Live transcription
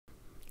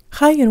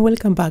Hi and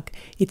welcome back,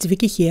 it's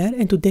Vicky here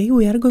and today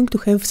we are going to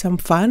have some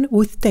fun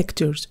with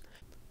textures.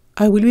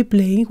 I will be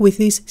playing with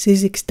this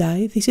Sizzix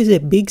die. This is a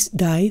Bigz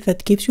die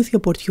that gives you the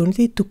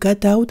opportunity to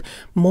cut out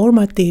more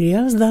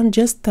materials than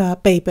just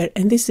paper,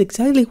 and this is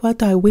exactly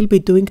what I will be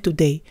doing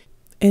today.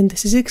 And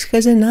Sizzix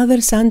has another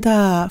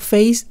Santa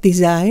face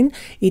design.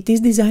 It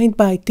is designed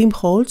by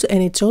Holtz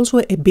and it's also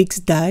a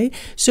Bigz die,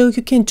 so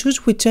you can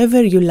choose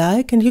whichever you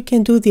like and you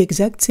can do the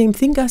exact same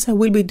thing as I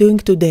will be doing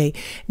today.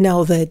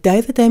 Now the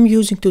die that I'm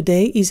using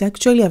today is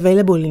actually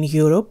available in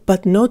Europe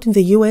but not in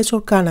the US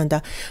or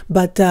Canada,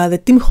 but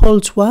the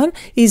Holtz one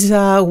is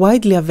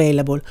widely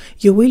available.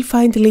 You will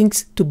find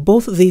links to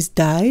both these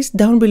dies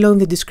down below in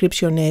the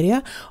description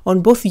area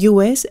on both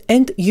US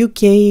and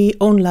UK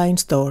online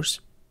stores.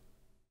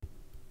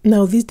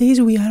 Now these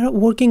days we are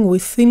working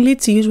with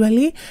Thinlits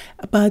usually,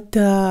 but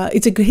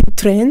it's a great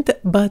trend,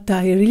 but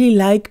I really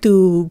like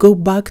to go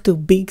back to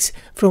Bigz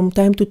from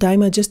time to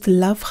time. I just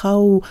love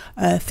how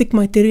thick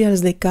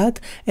materials they cut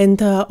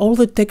and all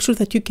the texture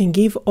that you can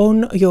give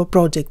on your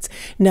projects.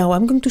 Now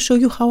I'm going to show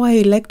you how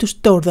I like to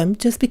store them,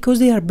 just because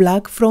they are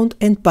black front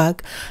and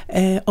back.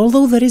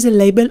 Although there is a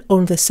label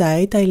on the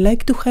side, I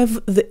like to have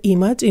the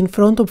image in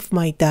front of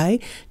my die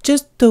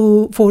just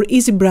for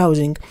easy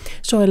browsing.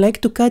 So I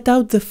like to cut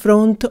out the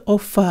front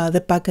of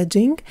the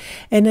packaging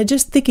and I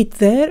just stick it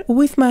there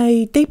with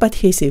my tape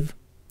adhesive.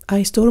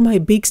 I store my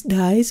Bigz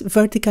dies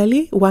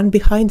vertically, one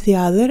behind the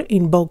other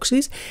in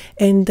boxes,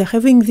 and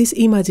having this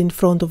image in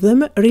front of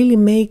them really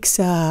makes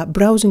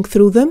browsing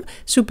through them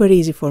super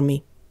easy for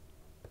me.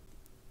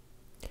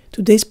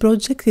 Today's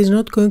project is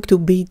not going to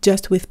be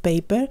just with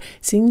paper.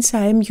 Since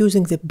I am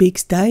using the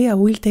Bigz die, I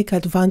will take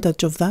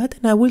advantage of that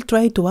and I will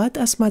try to add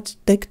as much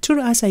texture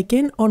as I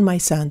can on my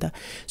Santa.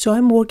 So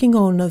I'm working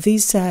on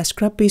this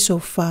scrap piece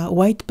of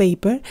white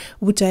paper,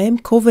 which I am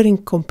covering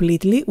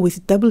completely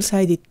with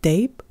double-sided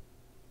tape.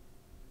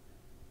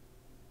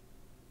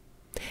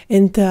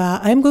 And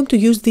I'm going to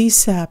use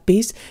this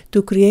piece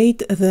to create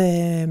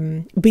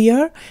the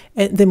beard,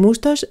 the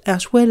moustache,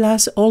 as well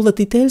as all the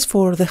details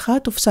for the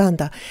hat of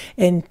Santa.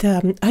 And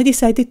I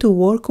decided to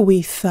work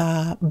with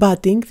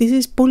batting. This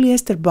is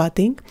polyester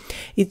batting.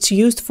 It's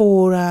used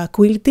for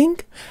quilting,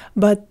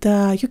 but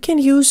you can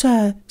use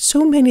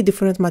so many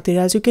different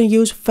materials. You can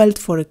use felt,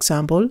 for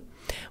example,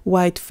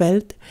 white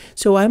felt.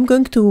 So I'm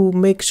going to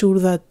make sure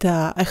that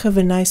I have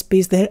a nice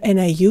piece there, and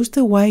I use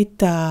the white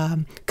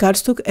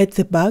cardstock at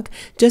the back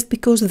just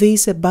because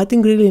this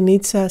batting really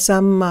needs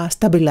some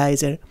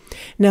stabilizer.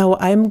 Now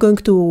I'm going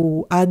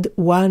to add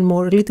one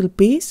more little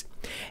piece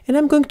and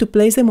I'm going to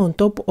place them on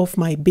top of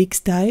my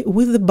Bigz die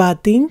with the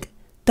batting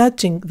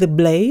touching the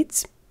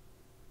blades.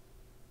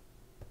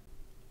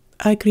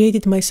 I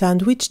created my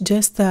sandwich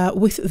just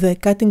with the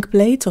cutting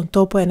plates on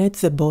top and at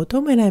the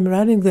bottom, and I'm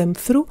running them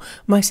through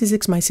my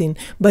Sizzix machine.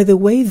 By the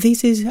way,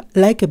 this is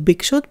like a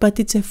Big Shot, but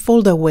it's a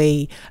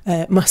Foldaway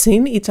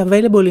machine. It's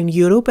available in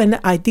Europe and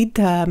I did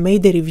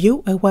made a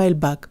review a while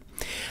back.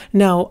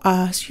 Now,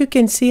 as you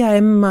can see,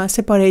 I'm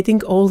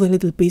separating all the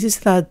little pieces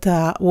that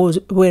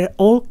were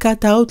all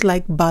cut out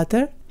like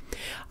butter.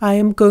 I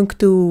am going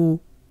to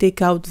take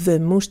out the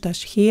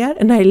moustache here,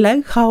 and I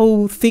like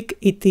how thick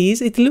it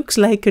is. It looks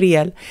like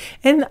real.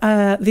 And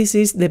this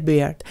is the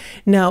beard.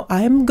 Now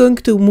I'm going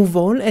to move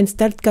on and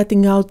start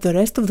cutting out the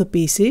rest of the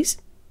pieces.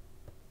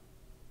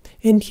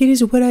 And here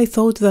is where I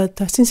thought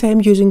that since I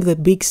am using the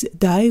Bigz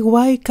die,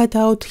 why cut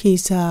out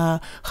his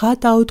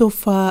hat out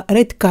of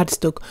red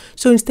cardstock?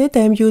 So instead I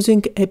am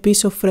using a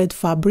piece of red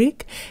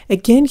fabric.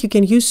 Again, you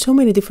can use so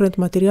many different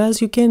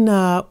materials. You can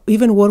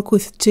even work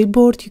with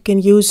chipboard. You can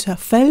use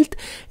felt.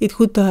 It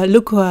would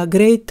look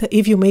great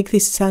if you make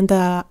this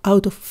Santa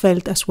out of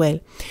felt as well.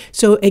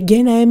 So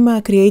again, I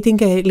am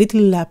creating a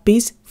little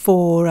piece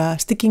for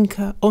sticking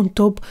on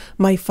top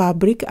my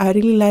fabric. I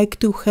really like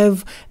to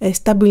have a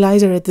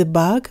stabilizer at the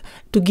back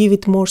to give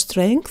it more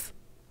strength.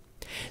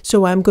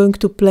 So I'm going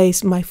to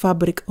place my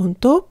fabric on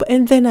top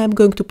and then I'm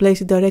going to place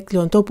it directly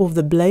on top of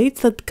the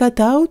blades that cut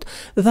out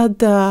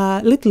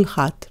that little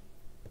hat.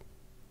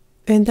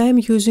 And I'm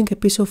using a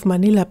piece of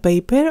manila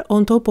paper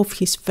on top of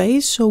his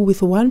face, so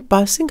with one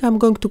passing I'm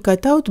going to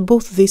cut out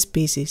both these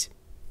pieces.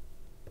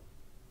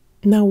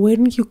 Now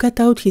when you cut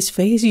out his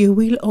face, you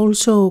will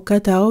also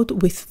cut out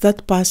with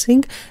that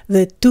passing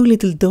the two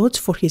little dots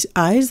for his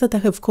eyes that I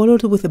have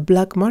colored with a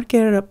black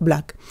marker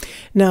black.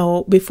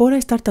 Now before I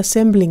start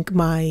assembling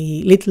my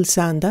little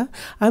Santa,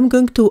 I'm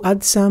going to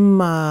add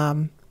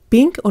some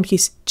pink on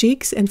his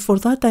cheeks, and for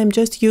that I'm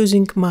just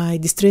using my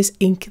distress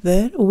ink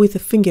there with a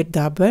finger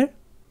dabber.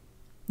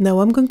 Now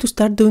I'm going to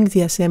start doing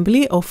the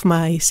assembly of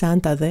my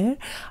Santa there.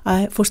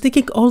 For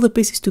sticking all the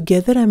pieces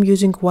together I'm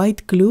using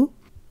white glue.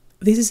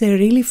 This is a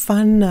really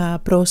fun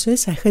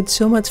process. I had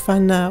so much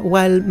fun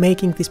while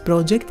making this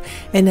project,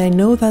 and I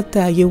know that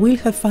you will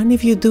have fun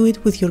if you do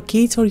it with your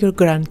kids or your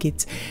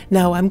grandkids.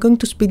 Now I'm going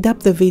to speed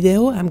up the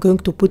video. I'm going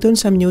to put on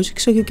some music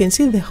so you can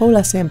see the whole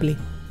assembly.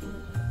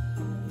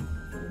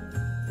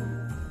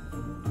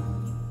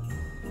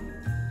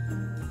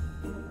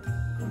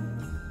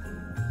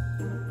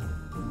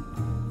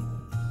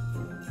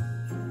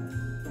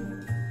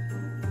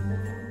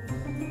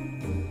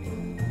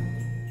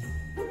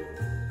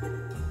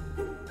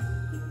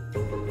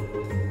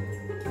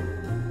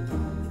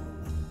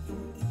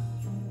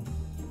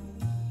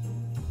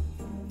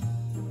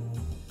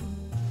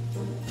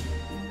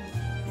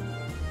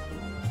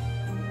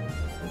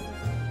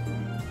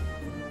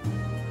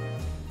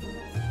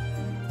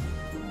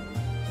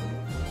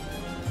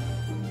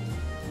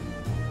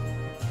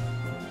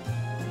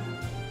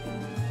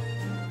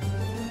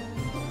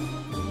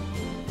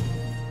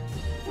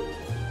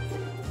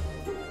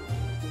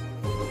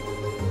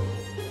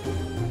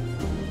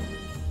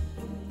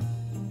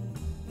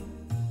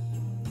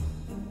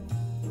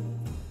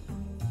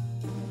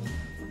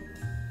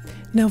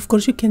 Now, of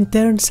course, you can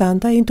turn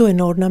Santa into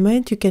an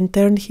ornament, you can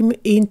turn him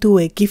into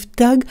a gift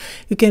tag,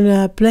 you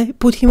can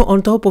put him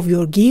on top of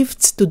your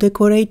gifts to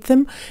decorate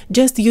them.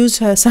 Just use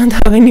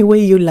Santa any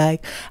way you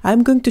like.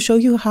 I'm going to show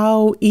you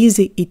how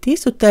easy it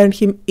is to turn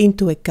him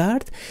into a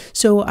card.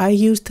 So I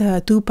used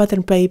 2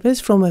 pattern papers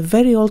from a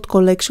very old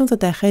collection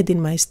that I had in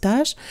my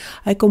stash.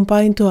 I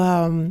combined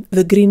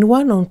the green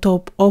one on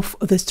top of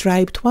the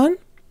striped one.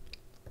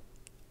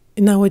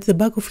 Now at the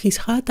back of his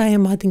hat I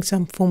am adding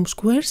some foam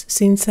squares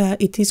since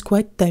it is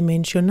quite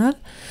dimensional,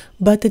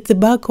 but at the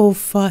back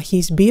of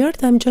his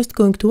beard I'm just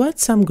going to add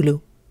some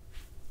glue.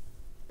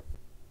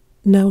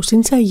 Now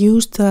since I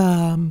used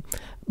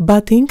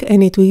batting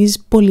and it is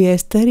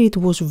polyester, it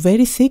was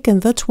very thick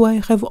and that's why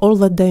I have all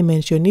that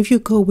dimension. If you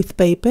go with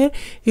paper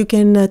you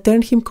can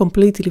turn him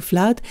completely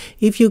flat.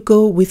 If you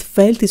go with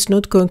felt it's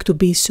not going to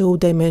be so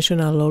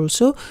dimensional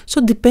also, so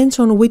it depends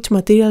on which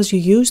materials you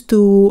use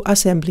to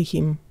assemble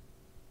him.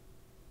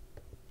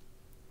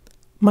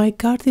 My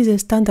card is a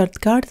standard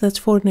card that's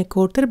 4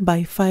 1/4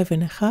 by 5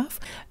 1/2.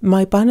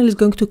 My panel is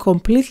going to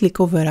completely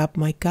cover up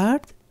my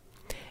card.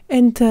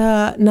 And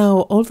now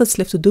all that's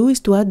left to do is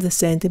to add the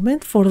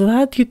sentiment. For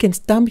that you can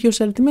stamp your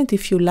sentiment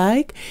if you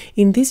like.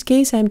 In this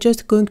case I'm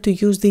just going to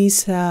use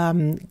this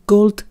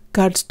gold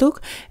cardstock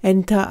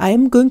and I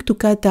am going to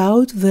cut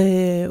out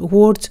the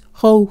words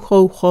ho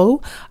ho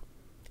ho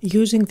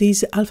using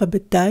these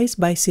alphabet dies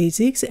by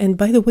Sizzix, and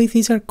by the way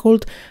these are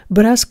called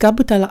brass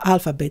capital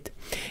alphabet.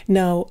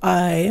 Now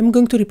I am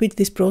going to repeat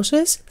this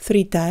process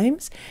 3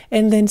 times,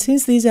 and then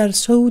since these are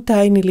so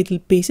tiny little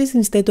pieces,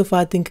 instead of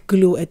adding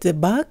glue at the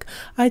back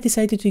I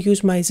decided to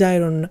use my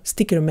Xyron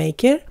sticker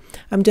maker.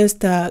 I'm just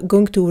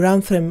going to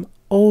run them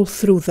all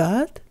through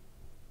that,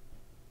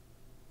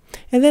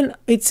 and then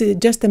it's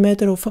just a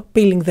matter of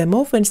peeling them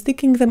off and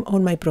sticking them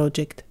on my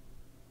project.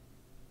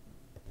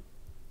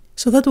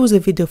 So that was the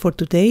video for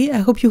today. I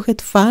hope you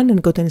had fun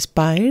and got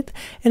inspired,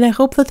 and I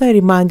hope that I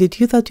reminded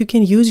you that you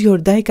can use your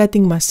die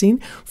cutting machine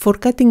for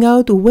cutting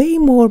out way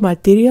more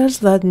materials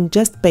than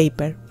just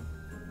paper.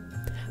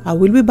 I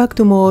will be back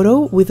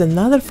tomorrow with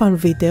another fun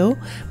video,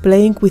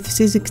 playing with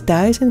Sizzix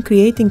dies and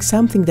creating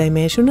something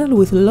dimensional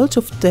with lots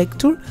of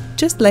texture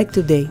just like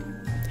today.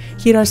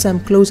 Here are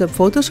some close-up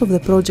photos of the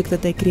project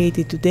that I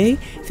created today.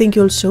 Thank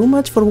you all so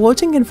much for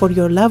watching and for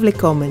your lovely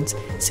comments.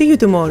 See you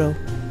tomorrow!